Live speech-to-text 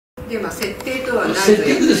で、設定とは何ぞ設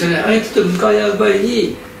定ですよね。相手と向かい合う場合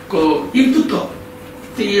にこうインプット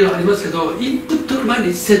っていうのがありますけど、インプットの前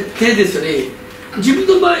に設定ですよね。自分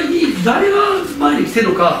の前に誰が前に来てる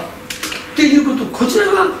のかっていうことをこちら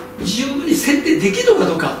が十分に設定できるのか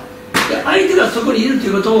どうか、で相手がそこにいるとい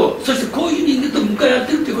うことを、そしてこういう人間と向かい合っ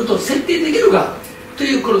ているということを設定できるのかと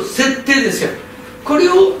いうこの設定ですよ。これ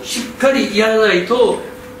をしっかりやらないと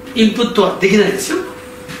インプットはできないですよ。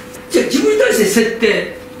じゃあ自分に対して設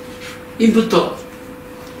定インプット、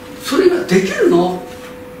それができるの？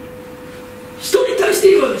人に対して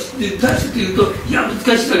というと、いや難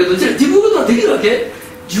しいんだけど、じゃあ自分のことはできるわけ？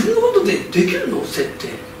自分のことでできるの？設定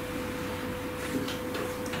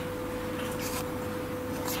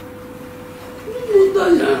問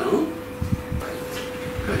題じゃないの？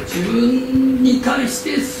自分に対し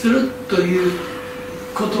てするという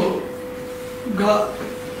ことが、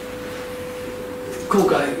今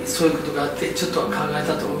回そういうことがあってちょっとは考え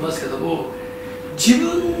たと思いますけども、自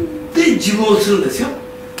分で自分をするんですよ。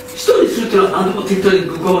人にするっていうのは何でも適当に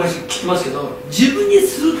ごまかし聞きますけど、自分に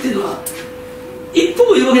するっていうのは一歩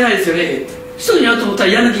も動けないですよね。人にやろうと思った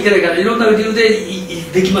らやらなきゃいけないから、いろんな理由で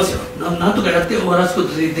できますよ。なんとかやって終わらすこ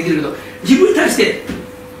とできるけど、自分に対して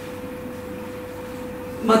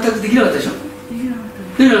全くできなかったでしょ。でき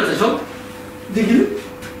なかったでしょ。できる？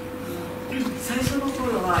最初の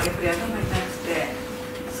頃はやっぱり頭痛くて、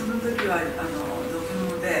その時は読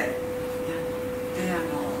能でやって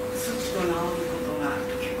すっと治ることが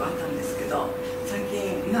結構あったんですけど、最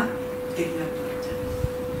近ができなくなっちゃ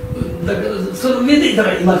う。だからその上で、だ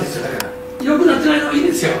から今ですよ。だから良くなってないのはいいん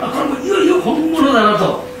ですよ。これもいよいよ本物だな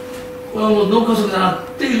と、もう脳梗塞だなっ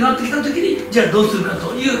ていうなってきた時に、じゃあどうするか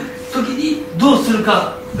という時にどうする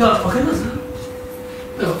かが分かります？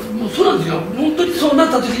だからもうそうなんですよ。本当にそうなっ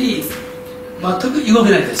た時に全く動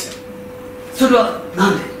けないんですよ。それは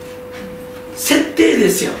なんで？設定で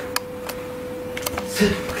すよ。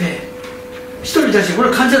設定。人に対して、これ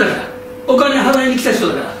は患者だから、お金払いに来た人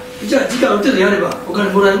だから、じゃあ時間ある程度やればお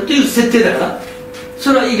金もらえるっていう設定だから、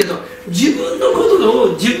それはいいけど、自分のこと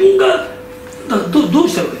を自分がどう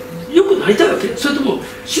したわけ？よくなりたいわけ？それとも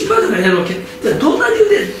心配だからやるわけ？じゃあどんな理由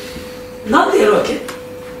で、なんでやるわけ？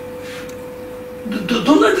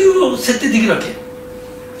どんな理由を設定できるわけ？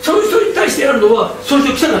その人に対してやるのは、その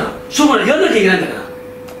人来たからしょうがない、やらなきゃいけないんだから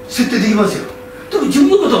設定できますよ。でも自分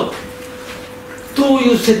のことどう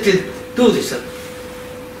いう設定、どうでした？い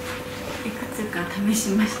くつか試し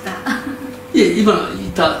ました。いや、今言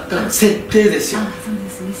っただから設定ですよ。そう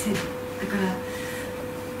ですね。だから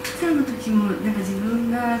普段の時もなんか自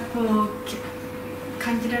分がこう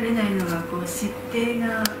感じられないのが、こう設定が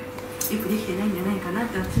よくできてないんじゃないかな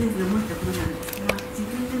とは常々思ったことなんですが、自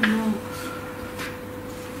分でも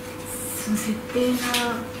その設定が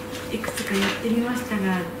いくつかやってみましたが、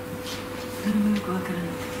どれもよくわからない、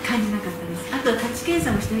感じなかったです。あとはタッチ検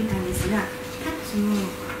査もしてみたんですが、タッチも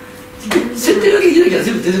自分で設定ができなきゃ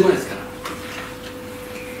全部出てこないですから。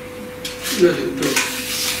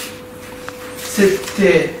設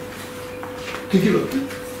定できるわけ？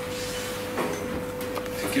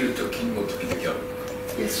できるときも時々ある。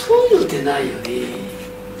いや、そういうのってないよね。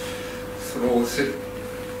その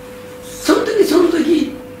時その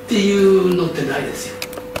時っていうのってないですよ。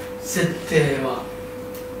設定は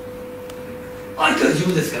相手は自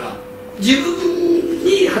分ですから、自分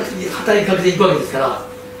に働きかけていくわけですから、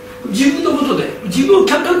自分のことで自分を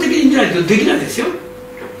客観的に見ないとできないですよ。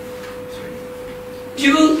自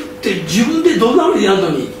分って自分でどんなふうにやる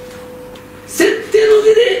のに、設定の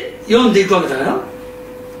上で読んでいくわけだから、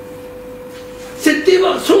設定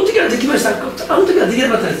はその時はできました、あの時はできな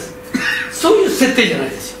かったです、そういう設定じゃない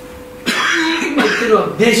ですよ。今言ってるのは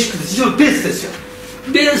ベーシックです。一応ベースですよ。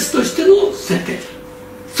ベースとしての設定、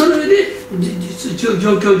その上で状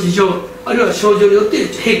況、事情、あるいは症状によって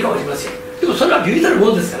変化はありますよ。でもそれはビビたる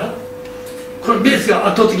もんですから、このベースが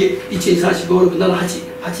圧倒的、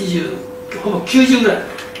12345678880、ほぼ90ぐらい、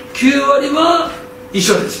9割は一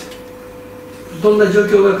緒ですよ。どんな状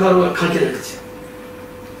況が変わろうが関係ないですよ。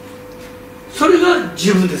それが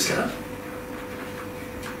十分ですから。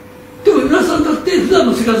でも皆さんだって普段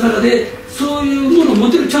の生活の中でそういうものを持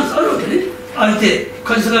てるチャンスあるわけね。相手、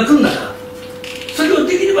患者さんが来るんだから、それを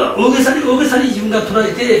できれば大げさに自分が捉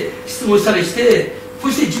えて質問したりして、そ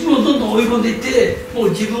して自分をどんどん追い込んでいって、もう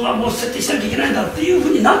自分はもう設定しなきゃいけないんだっていうふ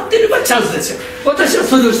うになってればチャンスですよ。私は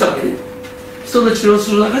それをしたわけね。人の治療をす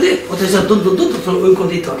る中で私はどんどんそれを追い込ん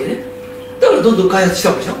でいったわけね。だからどんどん開発した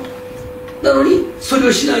わけでしょ。なのにそれ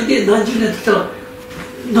をしないで何十年やってきたら、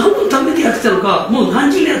何のためにやってたのか、もう何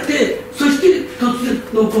十年やって、そして突然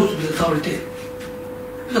脳梗塞で倒れて、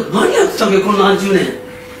何やってたわけこの何十年っ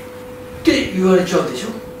て言われちゃうでしょ。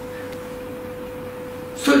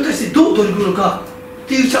それに対してどう取り組むのかっ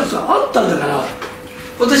ていうチャンスがあったんだから、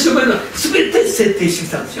私の場合は全て設定して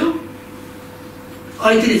きたんですよ。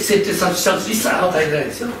相手に設定させたチャンス一切与えてない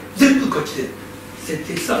ですよ。全部こっちで設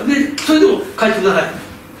定したで、それでも回答長いっ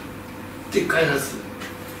て帰らず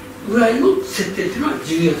ぐらいの設定っていうのは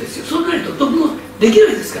重要ですよ。そうなると読のできな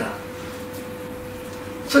いですから。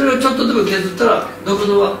それをちょっとでも削ったら読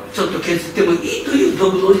のはちょっと削ってもいいという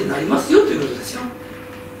読のになりますよということですよ。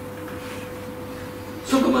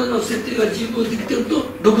そこまでの設定が十分できてると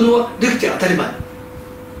読のはできて当たり前。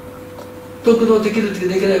読のできるで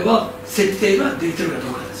きないは設定ができてるかど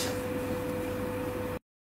うかですよ。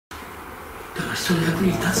だから人の役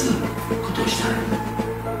に立つことをしたい、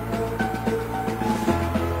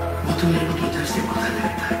求めることに対して答えてあ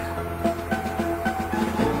げたい、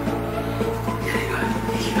やりがい、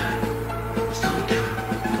生きがい、人の手を、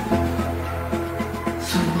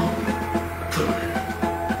それのプロで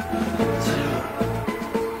それを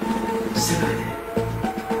世界で